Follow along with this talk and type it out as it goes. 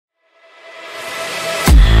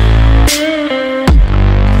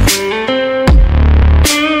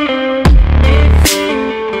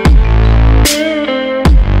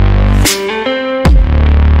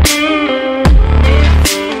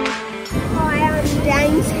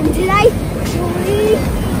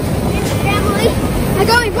we're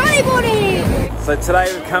going bodyboarding! So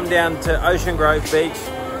today we've come down to Ocean Grove Beach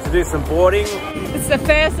to do some boarding. It's the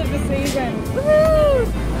first of the season. Woo!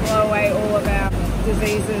 Blow away all of our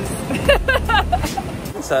diseases.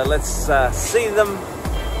 So let's see them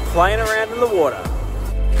playing around in the water.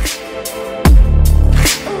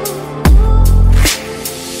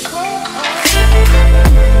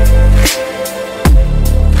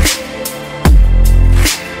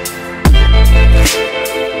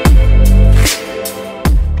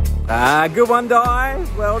 Good one, Di.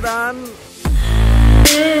 Well done.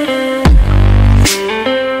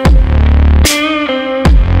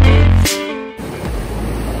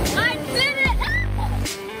 I did it!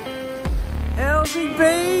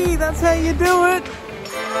 LCB, that's how you do it.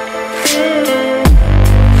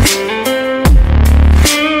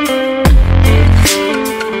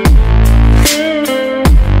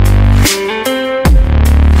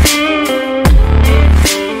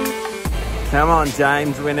 Come on,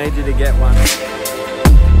 James, we need you to get one.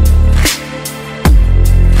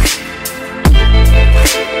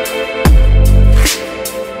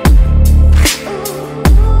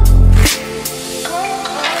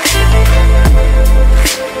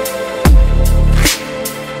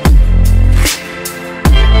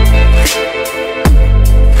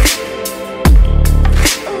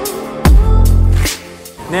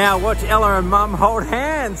 Now watch Ella and Mum hold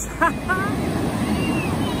hands.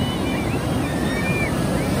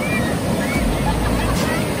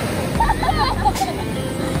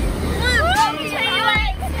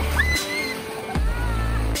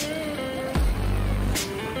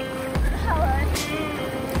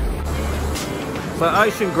 So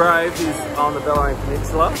Ocean Grove is on the Bellarine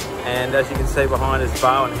Peninsula, and as you can see behind us,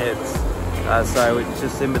 Barwon Heads. So it's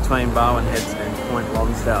just in between Barwon Heads and Point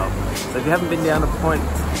Lonsdale. So if you haven't been down to Point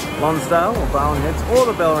Lonsdale or Barwon Heads or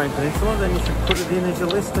the Bellarine Peninsula, then you should put it in as your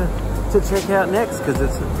list to check out next, because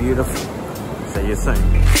it's beautiful. See you soon.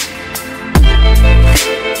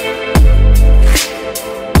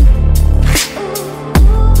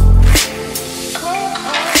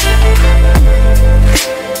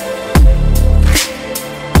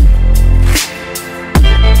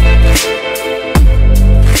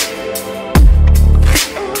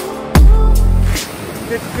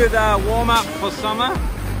 Good warm-up for summer?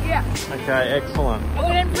 Yeah. Okay, excellent. I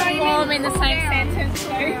wouldn't put warm in the same sentence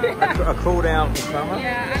though. A cool down for summer?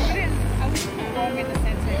 Yeah, I wouldn't put warm in the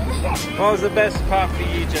sentence. What was the best part for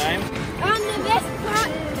you, James? The best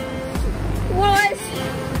part was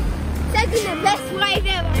taking the best wave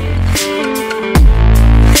ever.